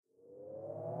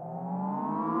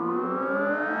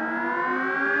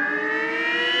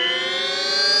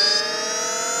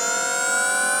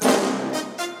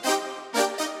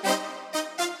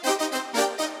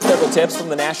tips from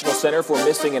the National Center for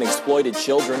Missing and Exploited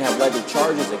Children have led to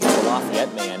charges against the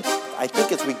Lafayette man. I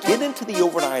think as we get into the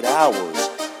overnight hours,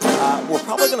 we're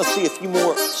probably going to see a few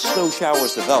more snow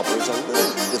showers develop. There's a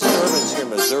little disturbance here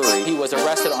in Missouri. He was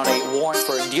arrested on a warrant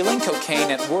for dealing cocaine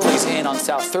at Worley's Inn on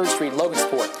South 3rd Street,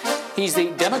 Logansport. He's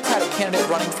the Democratic candidate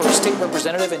running for state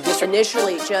representative in district.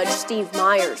 Initially, Judge Steve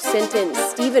Myers sentenced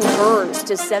Stephen Burns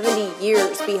to 70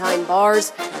 years behind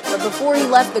bars. But before he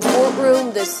left the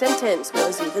courtroom, the sentence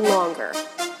was even longer.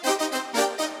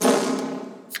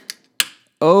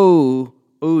 Oh,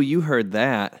 you heard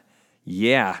that.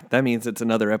 Yeah, that means it's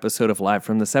another episode of Live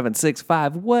from the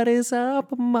 765. What is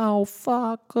up,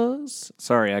 motherfuckers?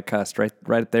 Sorry, I cussed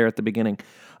right there at the beginning.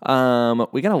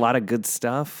 We got a lot of good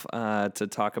stuff to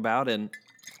talk about, and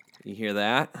you hear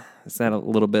that? Is that a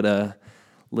little bit of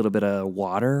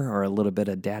water or a little bit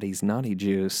of Daddy's naughty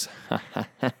juice?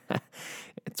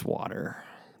 It's water.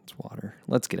 It's water.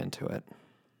 Let's get into it.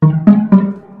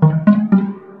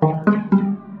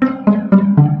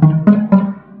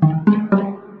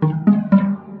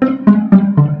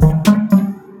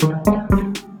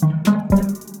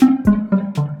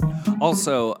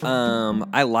 Also,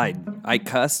 I lied. I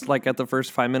cussed like at the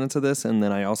first 5 minutes of this, and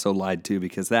then I also lied too,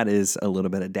 because that is a little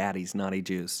bit of Daddy's naughty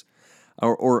juice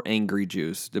or angry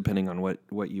juice, depending on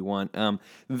what you want.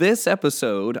 This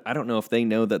episode, I don't know if they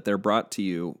know that they're brought to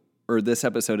you, or this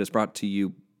episode is brought to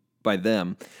you by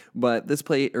them, but this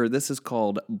is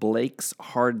called Blake's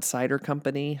Hard Cider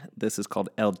Company. This is called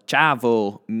El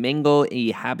Chavo Mango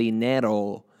y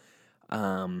Habanero.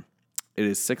 It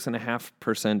is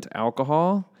 6.5%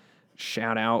 alcohol.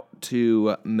 Shout out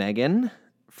to Megan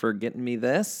for getting me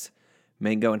this.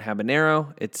 Mango and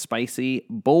habanero. It's spicy,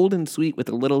 bold and sweet with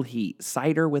a little heat.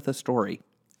 Cider with a story.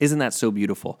 Isn't that so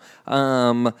beautiful?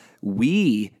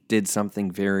 We did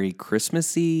something very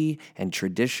Christmassy and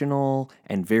traditional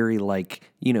and very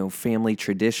family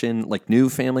tradition, like new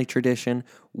family tradition.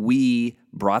 We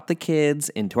brought the kids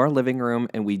into our living room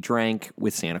and we drank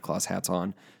with Santa Claus hats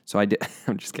on. So I did.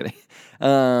 I'm just kidding.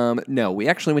 No, we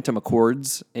actually went to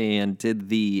McCord's and did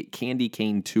the candy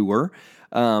cane tour.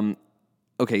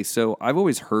 Okay, so I've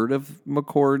always heard of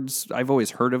McCord's. I've always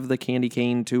heard of the candy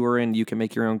cane tour, and you can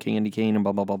make your own candy cane and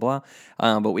blah, blah, blah, blah.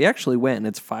 But we actually went, and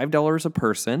it's $5 a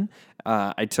person.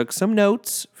 I took some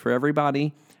notes for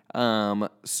everybody.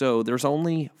 So there's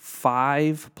only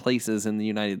 5 places in the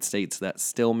United States that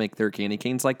still make their candy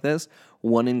canes like this,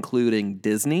 one including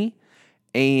Disney.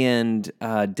 And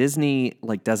Disney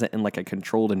does it in a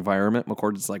controlled environment.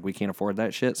 McCord's is we can't afford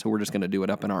that shit, so we're just going to do it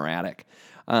up in our attic.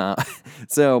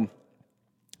 So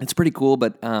it's pretty cool,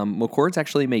 but McCord's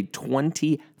actually made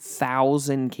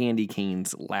 20,000 candy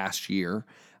canes last year.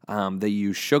 They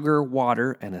use sugar,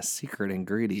 water, and a secret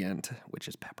ingredient, which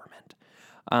is peppermint.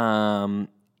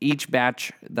 Each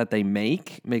batch that they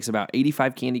makes about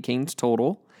 85 candy canes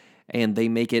total, and they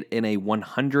make it in a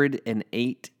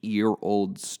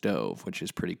 108-year-old stove, which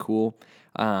is pretty cool.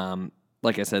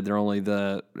 Like I said, they're only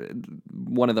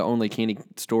one of the only candy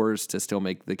stores to still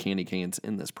make the candy canes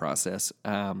in this process.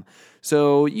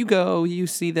 So you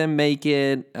see them make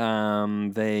it.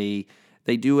 They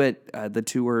do it, the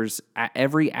tours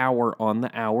every hour on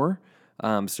the hour.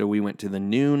 So we went to the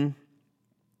noon.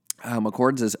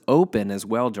 McCord's is open as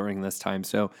well during this time.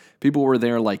 So people were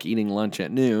there eating lunch at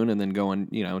noon and then going,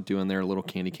 doing their little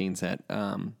candy canes at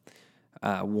 1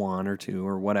 or 2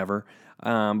 or whatever.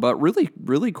 But really,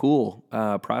 really cool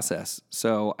process.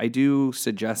 So I do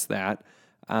suggest that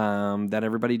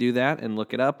everybody do that and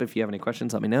look it up. If you have any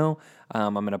questions, let me know.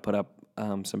 I'm going to put up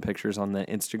some pictures on the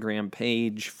Instagram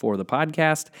page for the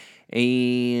podcast.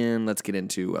 And let's get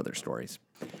into other stories.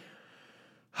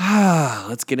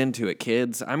 Let's get into it,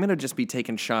 kids. I'm going to just be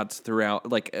taking shots throughout.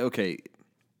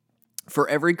 For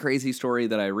every crazy story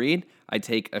that I read, I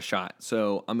take a shot.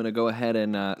 So I'm going to go ahead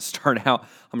and start out.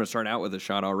 I'm going to start out with a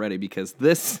shot already because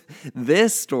this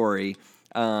story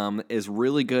is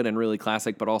really good and really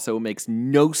classic, but also makes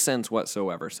no sense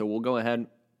whatsoever. So we'll go ahead.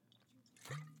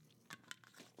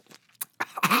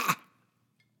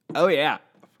 Oh, yeah.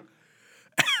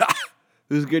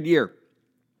 This is a good year.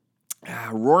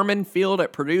 Rohrman Field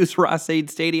at Purdue's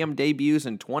Ross-Ade Stadium debuts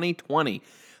in 2020.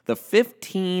 The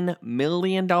 $15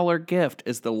 million gift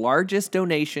is the largest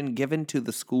donation given to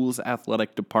the school's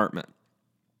athletic department.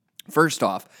 First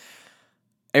off,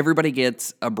 everybody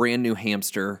gets a brand new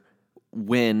hamster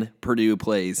when Purdue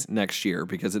plays next year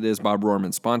because it is Bob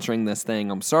Rohrman sponsoring this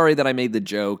thing. I'm sorry that I made the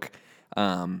joke.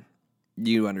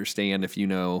 You understand if you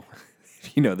know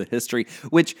the history,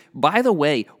 which, by the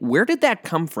way, where did that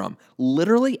come from?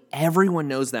 Literally everyone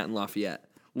knows that in Lafayette.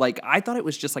 Like, I thought it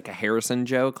was just like a Harrison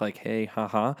joke, like, hey,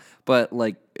 haha. But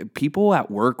like, people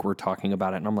at work were talking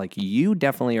about it, and I'm like, you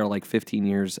definitely are like 15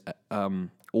 years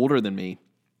older than me.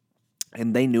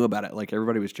 And they knew about it. Like,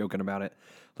 everybody was joking about it.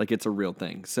 Like, it's a real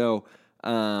thing. So,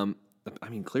 I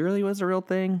mean, clearly it was a real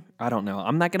thing. I don't know.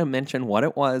 I'm not going to mention what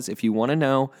it was. If you want to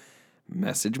know,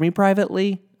 message me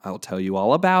privately. I'll tell you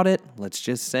all about it. Let's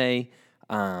just say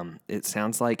it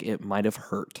sounds like it might have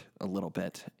hurt a little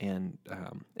bit. And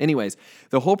anyways,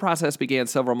 the whole process began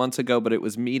several months ago, but it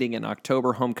was meeting in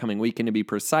October, homecoming weekend to be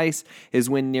precise, is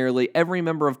when nearly every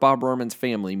member of Bob Rorman's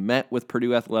family met with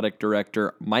Purdue athletic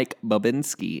director Mike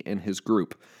Babinski and his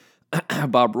group.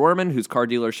 Bob Rorman, whose car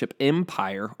dealership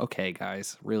Empire, okay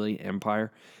guys, really,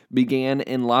 Empire, began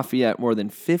in Lafayette more than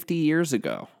 50 years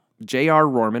ago. J.R.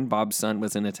 Rorman, Bob's son,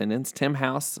 was in attendance. Tim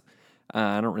House,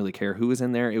 I don't really care who was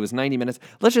in there. It was 90 minutes.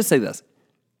 Let's just say this.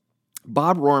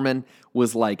 Bob Rorman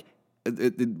was like,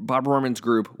 Bob Rorman's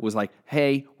group was like,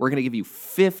 hey, we're going to give you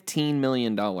 $15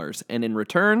 million. And in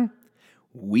return,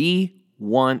 we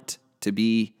want to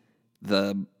be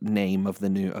the name of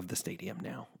the stadium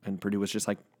now. And Purdue was just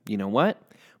like, you know what?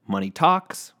 Money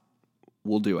talks.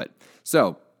 We'll do it.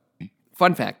 So,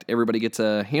 fun fact, everybody gets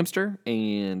a hamster,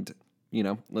 and,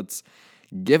 let's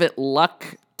give it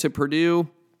luck to Purdue.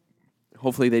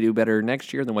 Hopefully they do better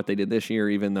next year than what they did this year,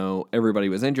 even though everybody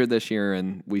was injured this year,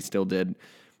 and we still did,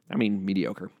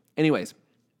 mediocre. Anyways,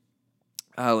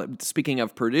 speaking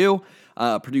of Purdue,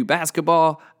 Purdue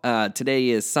basketball, today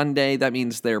is Sunday. That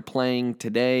means they're playing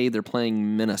today. They're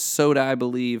playing Minnesota, I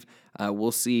believe.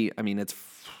 We'll see.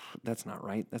 That's not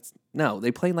right.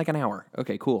 They played like an hour.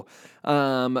 Okay, cool.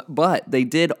 But they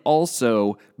did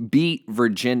also beat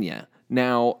Virginia.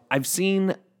 Now, I've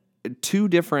seen two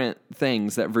different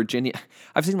things that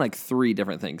I've seen like three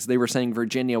different things. They were saying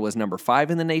Virginia was number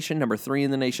 5 in the nation, number 3 in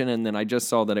the nation, and then I just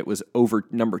saw that it was over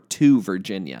number 2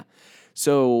 Virginia.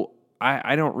 So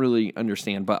I don't really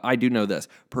understand, but I do know this.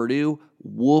 Purdue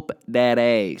whooped that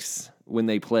ass when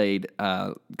they played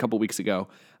a couple weeks ago.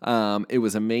 It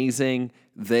was amazing.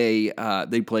 They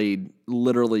played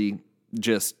literally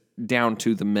just down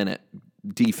to the minute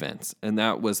defense, and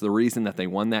that was the reason that they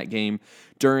won that game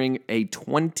during a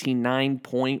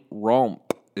 29-point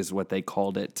romp, is what they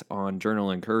called it on Journal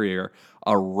and Courier,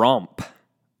 a romp.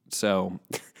 So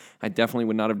I definitely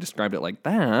would not have described it like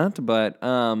that, but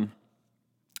oh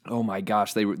my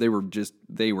gosh, they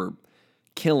were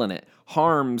killing it.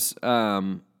 Harms,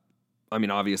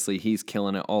 obviously he's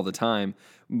killing it all the time,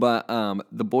 but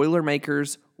the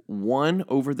Boilermakers won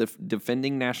over the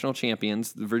defending national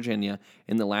champions, Virginia,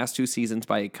 in the last 2 seasons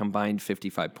by a combined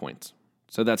 55 points.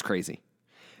 So that's crazy.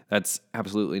 That's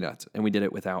absolutely nuts. And we did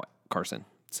it without Carson.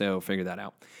 So figure that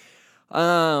out.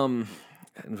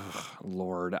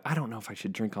 Lord, I don't know if I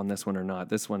should drink on this one or not.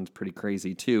 This one's pretty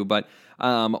crazy too. But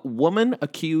woman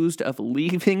accused of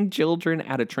leaving children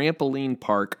at a trampoline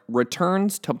park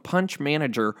returns to punch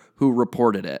manager who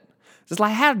reported it. It's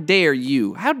like, how dare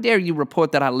you? How dare you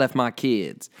report that I left my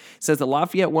kids? It says the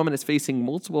Lafayette woman is facing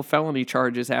multiple felony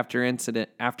charges after an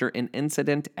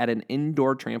incident at an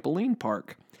indoor trampoline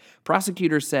park.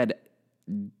 Prosecutors said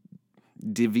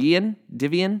Divian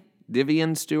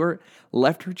Stewart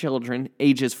left her children,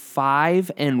 ages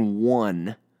 5 and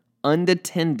 1,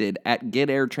 unattended at Get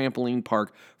Air Trampoline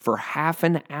Park for half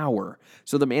an hour.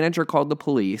 So the manager called the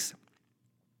police.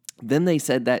 Then they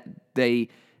said that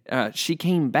she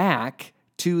came back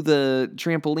to the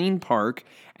trampoline park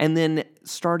and then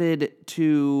started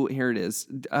to,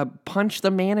 punch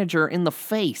the manager in the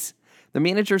face. The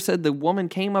manager said the woman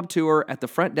came up to her at the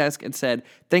front desk and said,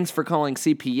 thanks for calling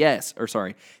CPS,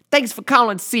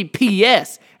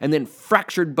 and then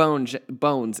fractured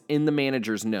bones in the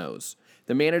manager's nose.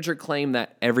 The manager claimed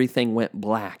that everything went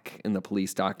black in the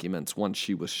police documents once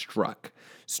she was struck.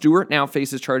 Stewart now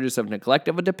faces charges of neglect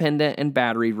of a dependent and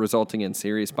battery, resulting in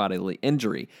serious bodily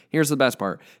injury. Here's the best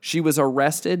part. She was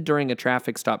arrested during a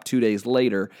traffic stop 2 days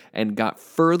later and got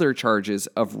further charges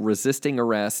of resisting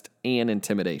arrest and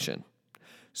intimidation.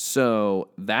 So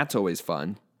that's always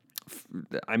fun.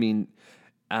 I've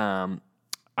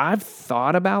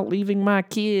thought about leaving my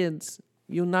kids.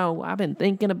 I've been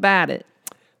thinking about it.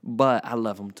 But I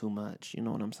love them too much. You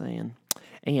know what I'm saying?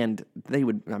 And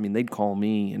they'd call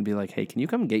me and be like, hey, can you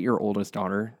come get your oldest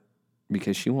daughter?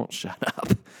 Because she won't shut up.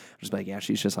 I'm just like, yeah,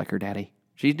 she's just like her daddy.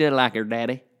 She's just like her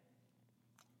daddy.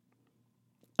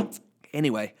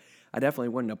 Anyway, I definitely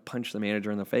wouldn't have punched the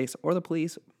manager in the face or the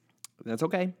police. That's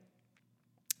okay.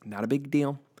 Not a big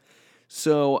deal.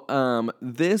 So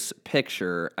this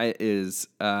picture is,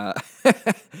 let's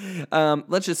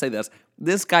just say this.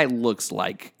 This guy looks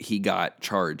like he got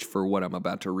charged for what I'm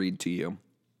about to read to you.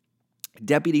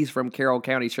 Deputies from Carroll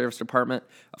County Sheriff's Department,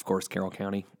 of course, Carroll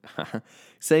County,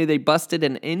 say they busted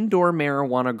an indoor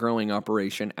marijuana growing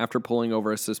operation after pulling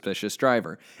over a suspicious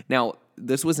driver. Now,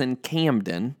 this was in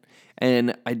Camden,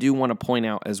 and I do want to point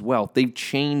out as well, they've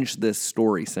changed this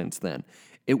story since then.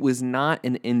 It was not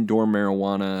an indoor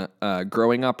marijuana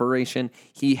growing operation.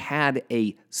 He had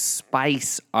a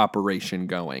spice operation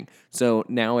going. So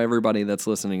now everybody that's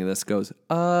listening to this goes,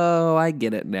 oh, I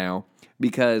get it now.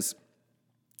 Because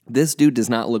this dude does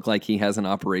not look like he has an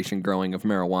operation growing of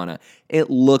marijuana. It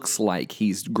looks like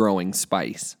he's growing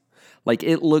spice. Like,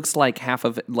 it looks like half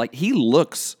of it, like, he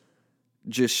looks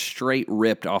just straight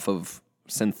ripped off of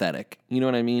synthetic. You know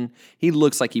what I mean? He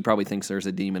looks like he probably thinks there's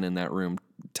a demon in that room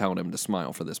telling him to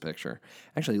smile for this picture.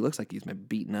 Actually, he looks like he's been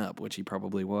beaten up, which he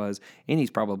probably was. And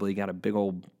he's probably got a big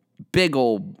old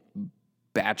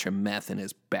batch of meth in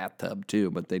his bathtub,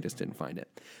 too, but they just didn't find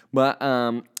it. But,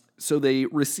 so they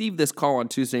received this call on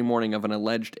Tuesday morning of an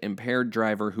alleged impaired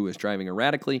driver who was driving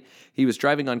erratically. He was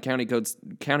driving on County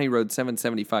Road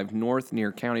 775 North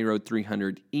near County Road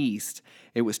 300 East.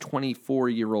 It was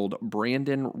 24-year-old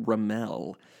Brandon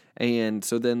Ramel. And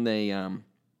so then they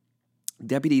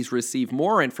deputies received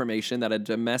more information that a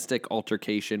domestic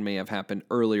altercation may have happened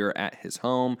earlier at his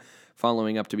home.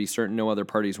 Following up to be certain no other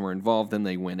parties were involved, then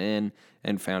they went in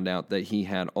and found out that he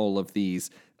had all of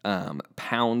these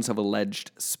pounds of alleged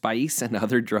spice and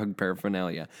other drug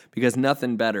paraphernalia. Because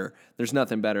there's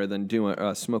nothing better than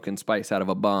doing smoking spice out of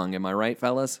a bong. Am I right,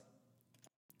 fellas?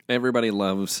 Everybody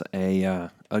loves a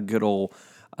good old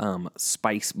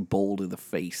spice bowl to the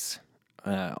face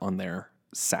on their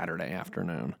Saturday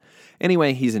afternoon.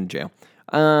 Anyway, he's in jail.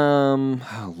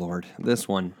 Oh Lord, this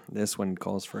one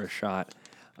calls for a shot.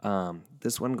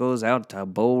 This one goes out to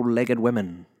bow-legged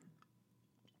women.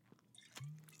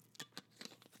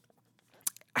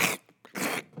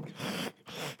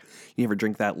 You ever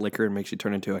drink that liquor and makes you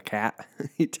turn into a cat?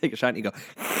 You take a shot and you go,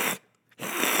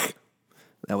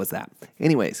 that was that.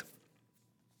 Anyways,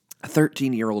 a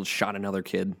 13-year-old shot another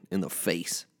kid in the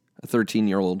face. A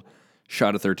 13-year-old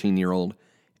shot a 13-year-old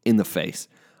in the face.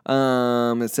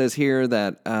 It says here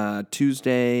that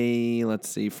Tuesday,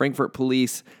 Frankfort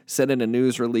police said in a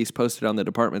news release posted on the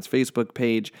department's Facebook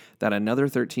page that another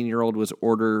 13-year-old was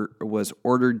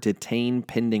ordered detained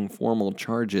pending formal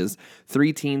charges.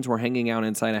 3 teens were hanging out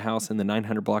inside a house in the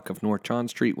 900 block of North John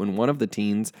Street when one of the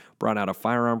teens brought out a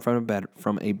firearm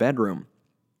from a bedroom.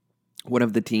 One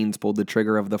of the teens pulled the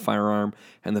trigger of the firearm,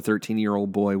 and the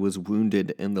 13-year-old boy was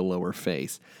wounded in the lower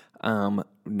face.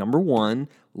 Number one,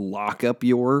 lock up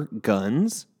your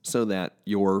guns so that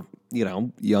your,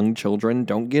 young children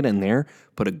don't get in there.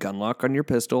 Put a gun lock on your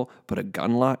pistol.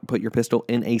 Put your pistol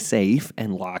in a safe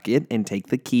and lock it and take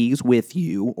the keys with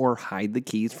you or hide the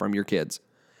keys from your kids.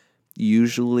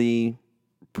 Usually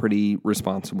pretty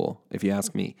responsible, if you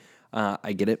ask me.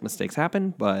 I get it. Mistakes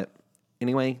happen. But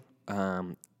anyway,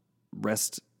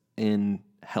 rest in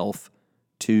health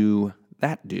to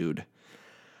that dude.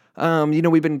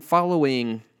 We've been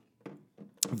following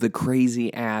the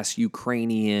crazy-ass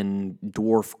Ukrainian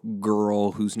dwarf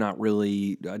girl who's not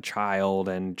really a child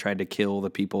and tried to kill the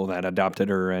people that adopted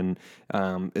her, and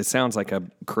it sounds like a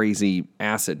crazy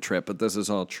acid trip, but this is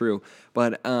all true.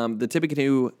 But the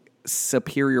Tippecanoe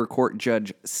Superior Court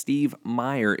Judge Steve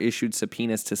Meyer issued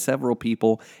subpoenas to several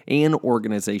people and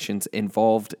organizations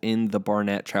involved in the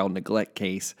Barnett child neglect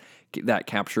case that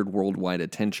captured worldwide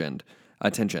attention.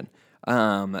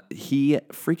 He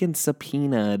freaking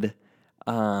subpoenaed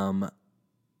the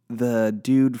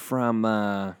dude from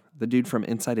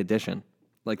Inside Edition.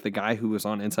 Like the guy who was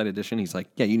on Inside Edition, he's like,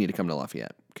 yeah, you need to come to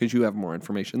Lafayette because you have more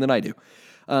information than I do.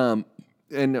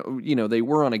 They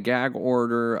were on a gag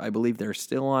order. I believe they're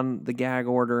still on the gag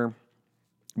order.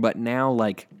 But now,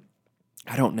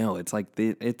 I don't know. It's like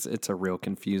it's a real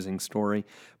confusing story.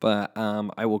 But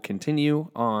I will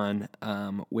continue on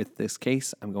with this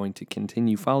case. I'm going to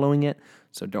continue following it,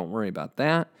 so don't worry about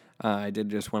that. I did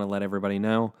just want to let everybody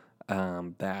know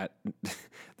that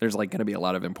there's going to be a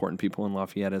lot of important people in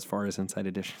Lafayette as far as Inside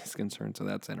Edition is concerned, so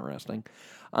that's interesting.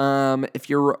 If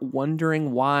you're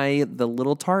wondering why the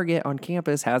little Target on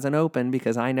campus hasn't opened,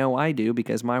 because I know I do,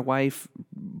 because my wife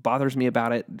bothers me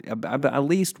about it at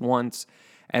least once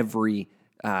every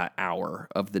hour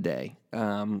of the day.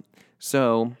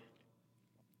 So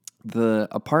the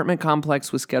apartment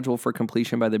complex was scheduled for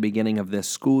completion by the beginning of this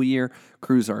school year.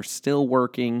 Crews are still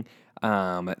working.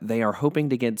 They are hoping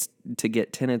to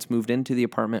get tenants moved into the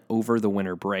apartment over the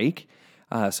winter break.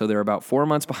 So they're about 4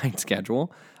 months behind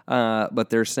schedule. But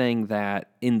they're saying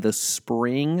that in the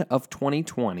spring of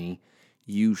 2020,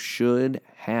 you should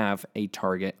have a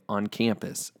Target on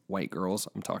campus. White girls,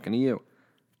 I'm talking to you.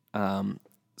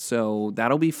 So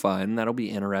that'll be fun. That'll be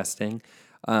interesting.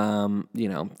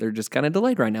 They're just kind of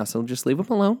delayed right now, so just leave them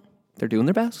alone. They're doing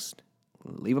their best.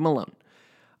 Leave them alone.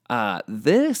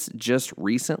 This just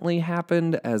recently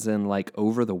happened, as in like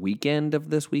over the weekend of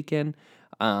this weekend.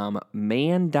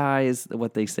 Man dies,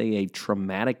 what they say, a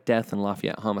traumatic death in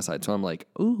Lafayette homicide. So I'm like,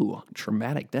 ooh,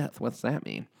 traumatic death. What's that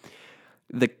mean?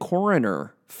 The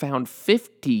coroner found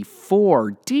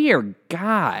 54, dear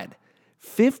God,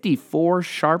 54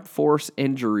 sharp force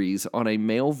injuries on a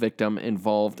male victim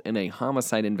involved in a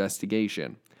homicide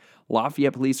investigation.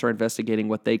 Lafayette police are investigating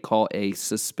what they call a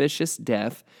suspicious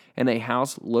death in a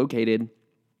house located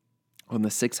on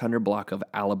the 600 block of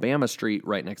Alabama Street,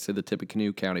 right next to the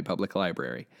Tippecanoe County Public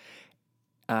Library.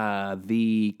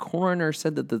 The coroner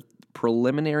said that the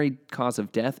preliminary cause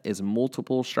of death is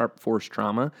multiple sharp force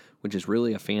trauma, which is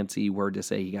really a fancy word to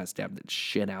say he got stabbed the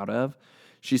shit out of.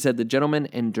 She said the gentleman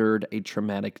endured a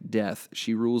traumatic death.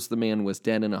 She rules the man was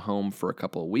dead in a home for a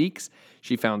couple of weeks.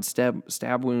 She found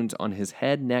stab wounds on his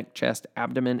head, neck, chest,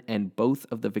 abdomen, and both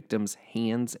of the victim's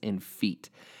hands and feet.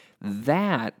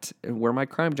 That, where my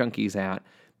crime junkie's at,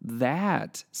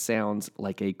 that sounds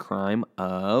like a crime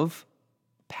of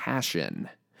passion.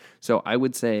 So I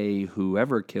would say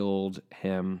whoever killed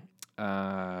him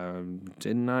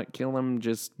did not kill him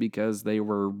just because they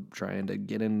were trying to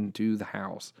get into the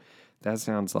house. That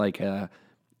sounds like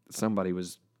somebody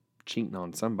was cheating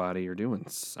on somebody or doing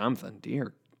something.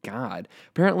 Dear God.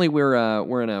 Apparently we're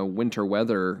in a winter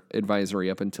weather advisory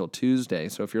up until Tuesday.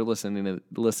 So if you're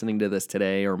listening to this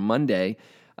today or Monday,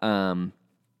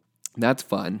 that's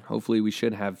fun. Hopefully we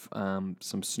should have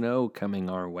some snow coming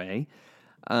our way.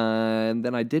 And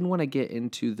then I did want to get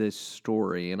into this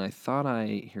story, and I thought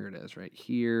here it is right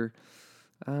here.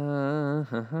 Hold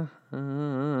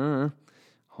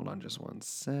on just one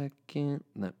second.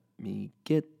 Let me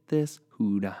get this.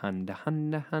 Huda hunda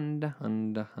hunda hunda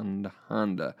hunda hunda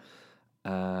hunda.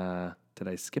 Did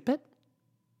I skip it?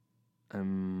 I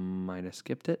might have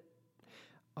skipped it.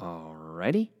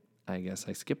 Alrighty. I guess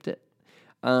I skipped it.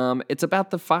 It's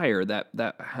about the fire,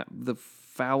 the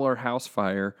Fowler house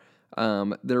fire.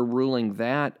 They're ruling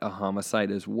that a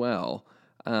homicide as well.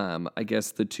 I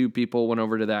guess the two people went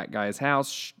over to that guy's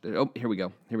house. Oh, here we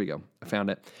go. I found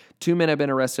it. 2 men have been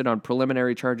arrested on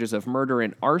preliminary charges of murder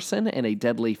and arson in a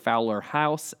deadly Fowler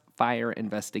house fire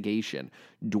investigation.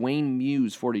 Dwayne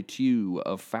Muse, 42,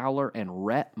 of Fowler, and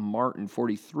Rhett Martin,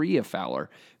 43, of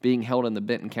Fowler, being held in the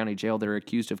Benton County Jail. They're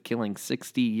accused of killing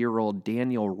 60-year-old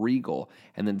Daniel Regal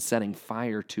and then setting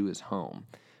fire to his home.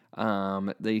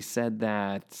 They said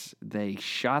that they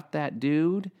shot that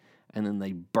dude and then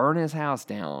they burn his house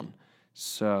down.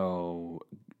 So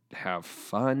have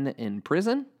fun in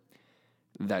prison.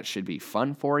 That should be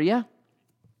fun for you.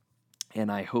 And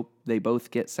I hope they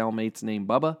both get cellmates named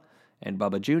Bubba and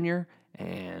Bubba Jr.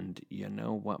 And you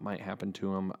know what might happen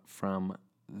to them from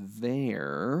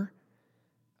there.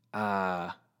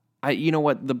 You know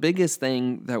what? The biggest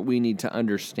thing that we need to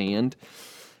understand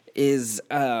is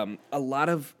a lot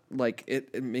of, like,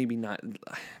 it maybe not,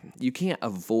 you can't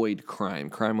avoid crime.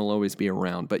 Crime will always be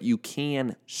around, but you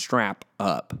can strap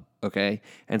up, okay?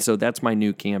 And so that's my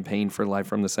new campaign for Live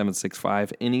from the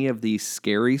 765. Any of these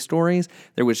scary stories,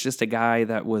 there was just a guy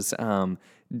that was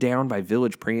down by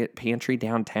Village Pantry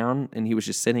downtown, and he was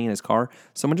just sitting in his car.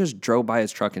 Someone just drove by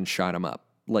his truck and shot him up.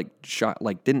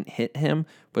 Didn't hit him,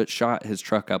 but shot his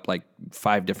truck up like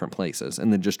 5 different places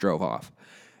and then just drove off.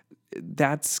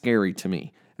 That's scary to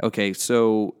me. Okay,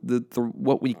 so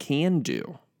what we can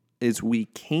do is we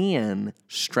can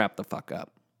strap the fuck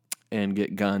up and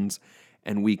get guns,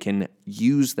 and we can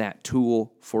use that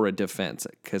tool for a defense.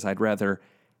 Because I'd rather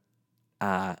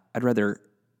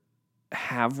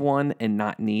have one and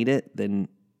not need it than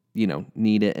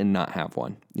need it and not have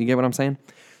one. You get what I'm saying?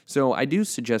 So I do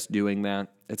suggest doing that.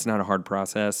 It's not a hard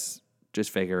process.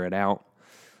 Just figure it out.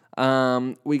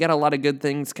 We got a lot of good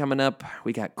things coming up.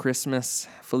 We got Christmas,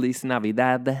 Feliz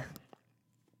Navidad.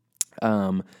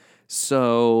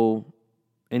 So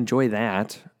enjoy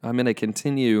that. I'm going to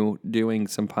continue doing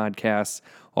some podcasts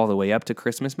all the way up to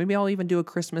Christmas. Maybe I'll even do a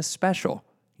Christmas special.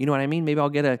 You know what I mean? Maybe I'll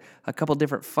get a couple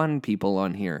different fun people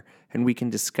on here and we can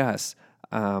discuss,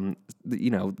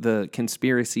 the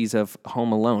conspiracies of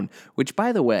Home Alone, which,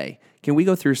 by the way, can we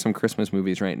go through some Christmas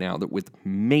movies right now with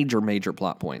major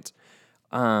plot points?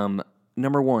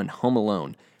 Number 1, Home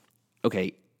Alone.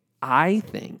 Okay, I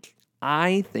think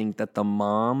that the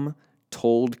mom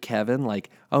told Kevin, like,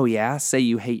 oh yeah, say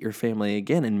you hate your family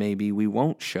again and maybe we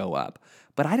won't show up.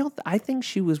 But I think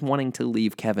she was wanting to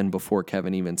leave Kevin before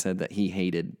Kevin even said that he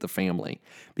hated the family,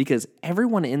 because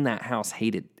everyone in that house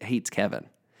hates Kevin.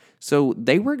 So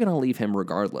they were going to leave him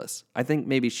regardless. I think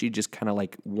maybe she just kind of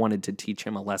like wanted to teach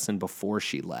him a lesson before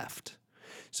she left.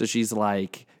 So she's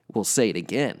like, we'll say it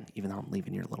again, even though I'm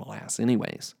leaving your little ass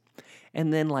anyways.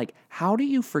 And then like, how do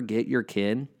you forget your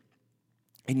kid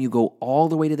and you go all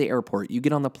the way to the airport? You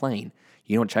get on the plane.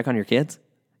 You don't check on your kids?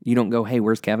 You don't go, hey,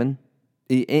 where's Kevin?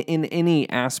 In any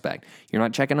aspect. You're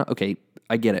not checking. Okay,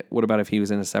 I get it. What about if he was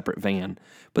in a separate van?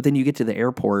 But then you get to the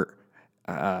airport,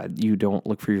 you don't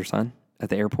look for your son at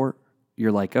the airport.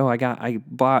 You're like, oh, I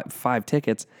bought 5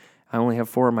 tickets. I only have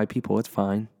 4 of my people. It's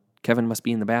fine. Kevin must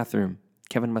be in the bathroom.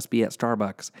 Kevin must be at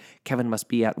Starbucks. Kevin must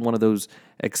be at one of those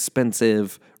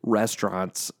expensive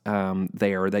restaurants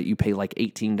there that you pay like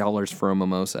 $18 for a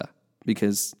mimosa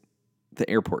because the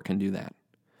airport can do that.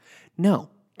 No,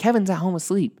 Kevin's at home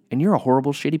asleep, and you're a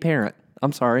horrible, shitty parent.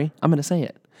 I'm sorry. I'm going to say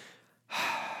it.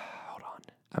 Hold on.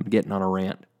 I'm getting on a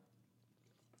rant.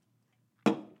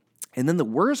 And then the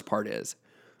worst part is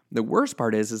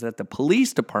that the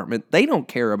police department, they don't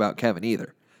care about Kevin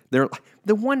either. The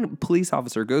one police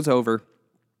officer goes over,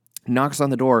 knocks on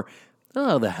the door.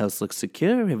 Oh, the house looks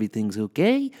secure. Everything's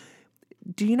okay.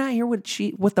 Do you not hear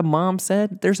what the mom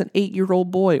said? There's an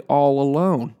 8-year-old boy all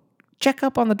alone. Check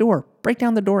up on the door. Break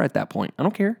down the door at that point. I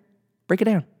don't care. Break it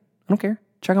down. I don't care.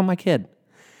 Check on my kid.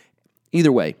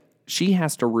 Either way, she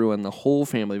has to ruin the whole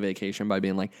family vacation by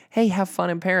being like, hey, have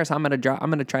fun in Paris. I'm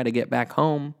gonna try to get back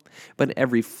home. But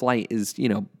every flight is,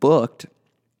 booked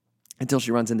until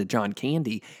she runs into John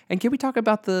Candy. And can we talk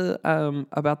about the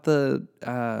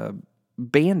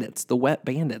bandits, the wet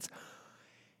bandits?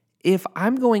 If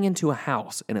I'm going into a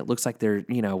house and it looks like they're,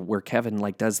 where Kevin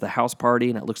like does the house party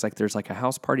and it looks like there's like a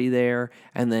house party there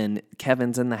and then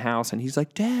Kevin's in the house and he's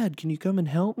like, Dad, can you come and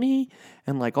help me?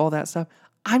 And like all that stuff.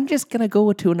 I'm just going to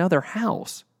go to another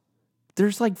house.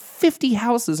 There's like 50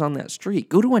 houses on that street.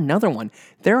 Go to another one.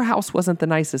 Their house wasn't the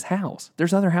nicest house.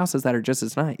 There's other houses that are just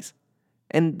as nice.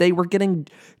 And they were getting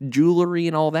jewelry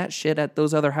and all that shit at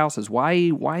those other houses.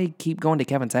 Why keep going to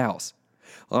Kevin's house?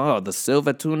 Oh, the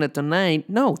silver tuna tonight.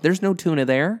 No, there's no tuna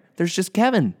there. There's just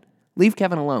Kevin. Leave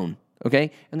Kevin alone,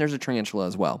 okay? And there's a tarantula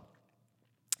as well.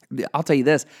 I'll tell you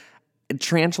this. A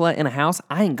tarantula in a house,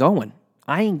 I ain't going.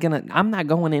 I'm not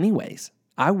going anyways.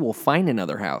 I will find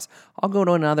another house. I'll go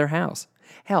to another house.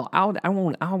 Hell, I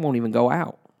won't even go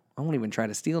out. I won't even try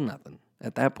to steal nothing.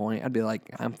 At that point, I'd be like,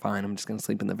 I'm fine. I'm just going to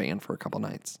sleep in the van for a couple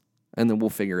nights. And then we'll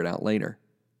figure it out later.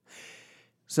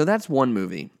 So that's one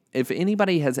movie. If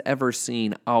anybody has ever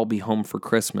seen I'll Be Home for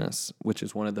Christmas, which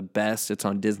is one of the best, it's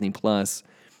on Disney+,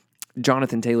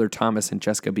 Jonathan Taylor Thomas and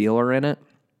Jessica Biel are in it.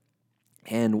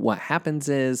 And what happens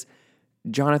is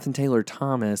Jonathan Taylor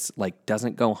Thomas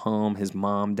doesn't go home. His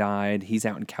mom died. He's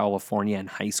out in California in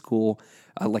high school,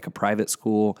 like a private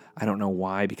school. I don't know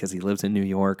why, because he lives in New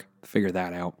York. Figure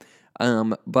that out.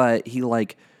 But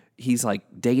he's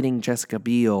dating Jessica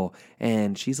Biel,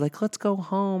 and she's like, let's go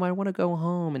home. I want to go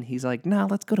home. And he's like, nah,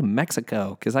 let's go to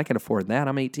Mexico because I can afford that.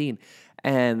 I'm 18.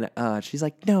 And she's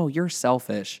like, no, you're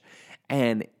selfish.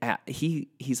 And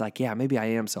he's like, yeah, maybe I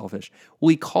am selfish. Well,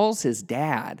 he calls his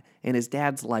dad, and his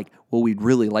dad's like, well, we'd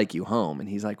really like you home. And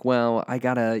he's like, well, I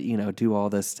gotta, do all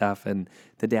this stuff. And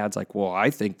the dad's like, well, I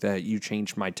think that you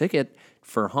changed my ticket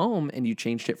for home and you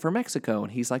changed it for Mexico.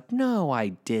 And he's like, no, I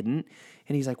didn't.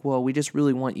 And he's like, well, we just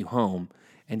really want you home.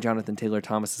 And Jonathan Taylor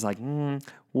Thomas is like, I'm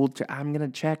going to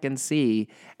check and see.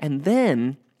 And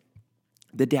then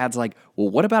the dad's like, well,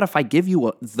 what about if I give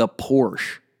you the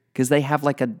Porsche? Because they have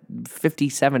like a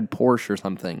 57 Porsche or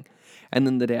something. And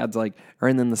then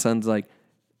the son's like,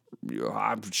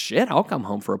 shit, I'll come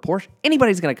home for a Porsche.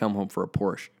 Anybody's going to come home for a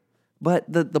Porsche. But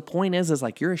the point is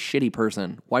like, you're a shitty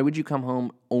person. Why would you come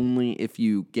home only if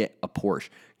you get a Porsche?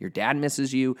 Your dad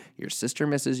misses you. Your sister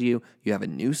misses you. You have a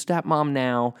new stepmom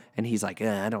now. And he's like,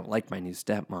 I don't like my new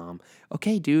stepmom.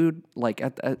 Okay, dude,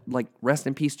 rest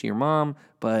in peace to your mom,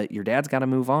 but your dad's got to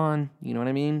move on. You know what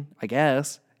I mean? I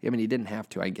guess. I mean, he didn't have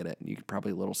to. I get it. You're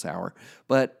probably a little sour.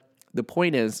 But the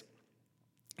point is,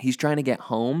 he's trying to get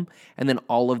home, and then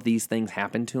all of these things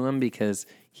happen to him because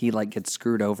he gets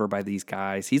screwed over by these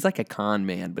guys. He's like a con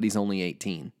man, but he's only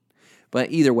 18.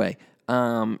 But either way,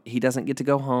 he doesn't get to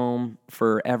go home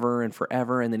forever and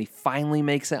forever, and then he finally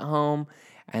makes it home,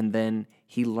 and then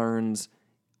he learns,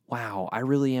 wow, I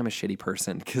really am a shitty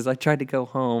person because I tried to go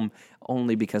home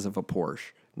only because of a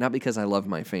Porsche, not because I love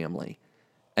my family.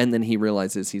 And then he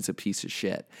realizes he's a piece of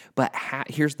shit. But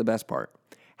here's the best part.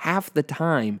 Half the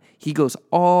time, he goes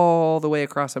all the way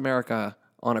across America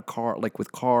on a car,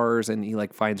 with cars, and he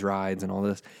finds rides and all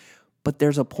this. But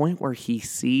there's a point where he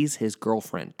sees his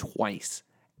girlfriend twice,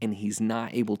 and he's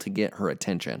not able to get her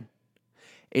attention.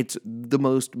 It's the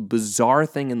most bizarre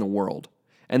thing in the world.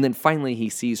 And then finally he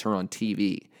sees her on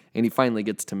TV, and he finally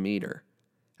gets to meet her.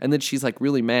 And then she's like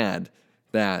really mad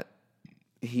that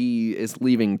he is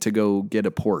leaving to go get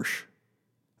a Porsche.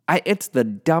 It's the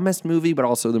dumbest movie, but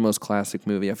also the most classic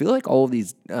movie. I feel like all of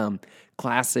these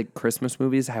classic Christmas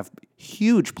movies have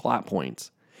huge plot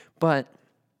points. But,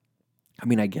 I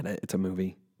mean, I get it. It's a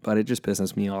movie. But it just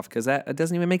pisses me off because it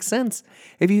doesn't even make sense.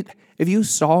 If you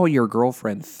saw your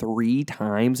girlfriend 3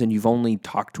 times and you've only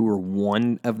talked to her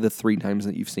one of the 3 times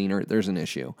that you've seen her, there's an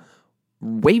issue.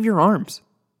 Wave your arms.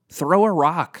 Throw a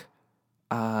rock.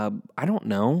 I don't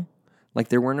know. Like,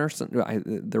 there were no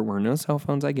cell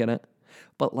phones. I get it.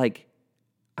 But, like,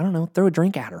 I don't know. Throw a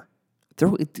drink at her.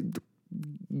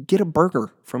 Get a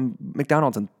burger from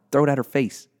McDonald's and throw it at her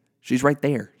face. She's right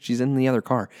there. She's in the other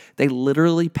car. They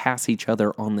literally pass each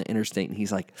other on the interstate, and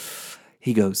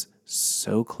he goes,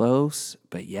 so close,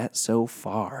 but yet so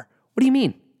far. What do you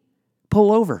mean?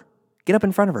 Pull over. Get up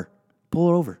in front of her. Pull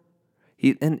her over.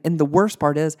 And the worst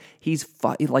part is he's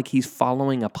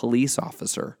following a police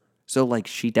officer. So, like,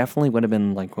 she definitely would have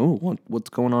been like, oh, what's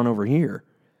going on over here?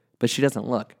 But she doesn't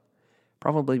look.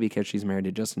 Probably because she's married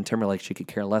to Justin Timberlake, she could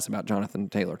care less about Jonathan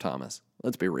Taylor Thomas.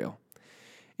 Let's be real.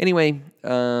 Anyway,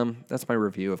 that's my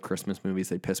review of Christmas movies.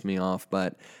 They piss me off.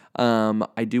 But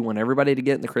I do want everybody to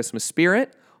get in the Christmas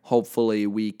spirit. Hopefully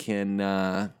we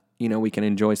can, we can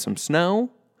enjoy some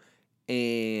snow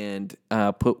and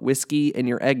put whiskey in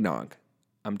your eggnog.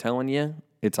 I'm telling you,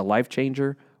 it's a life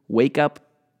changer. Wake up,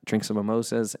 drink some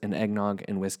mimosas and eggnog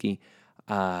and whiskey.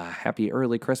 Happy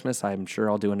early Christmas. I'm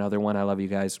sure I'll do another one. I love you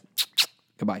guys.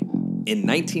 Goodbye. In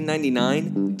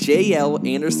 1999, J.L.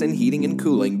 Anderson Heating and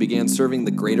Cooling began serving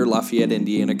the greater Lafayette,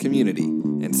 Indiana community.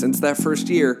 And since that first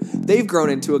year, they've grown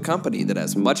into a company that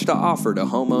has much to offer to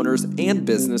homeowners and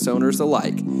business owners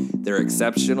alike. Their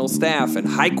exceptional staff and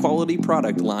high-quality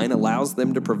product line allows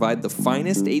them to provide the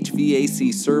finest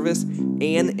HVAC service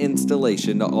and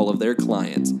installation to all of their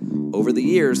clients. Over the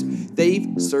years, they've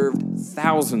served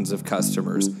thousands of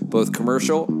customers, both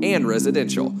commercial and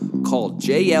residential. Call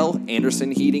J.L.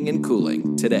 Anderson Heating and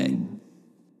Cooling today.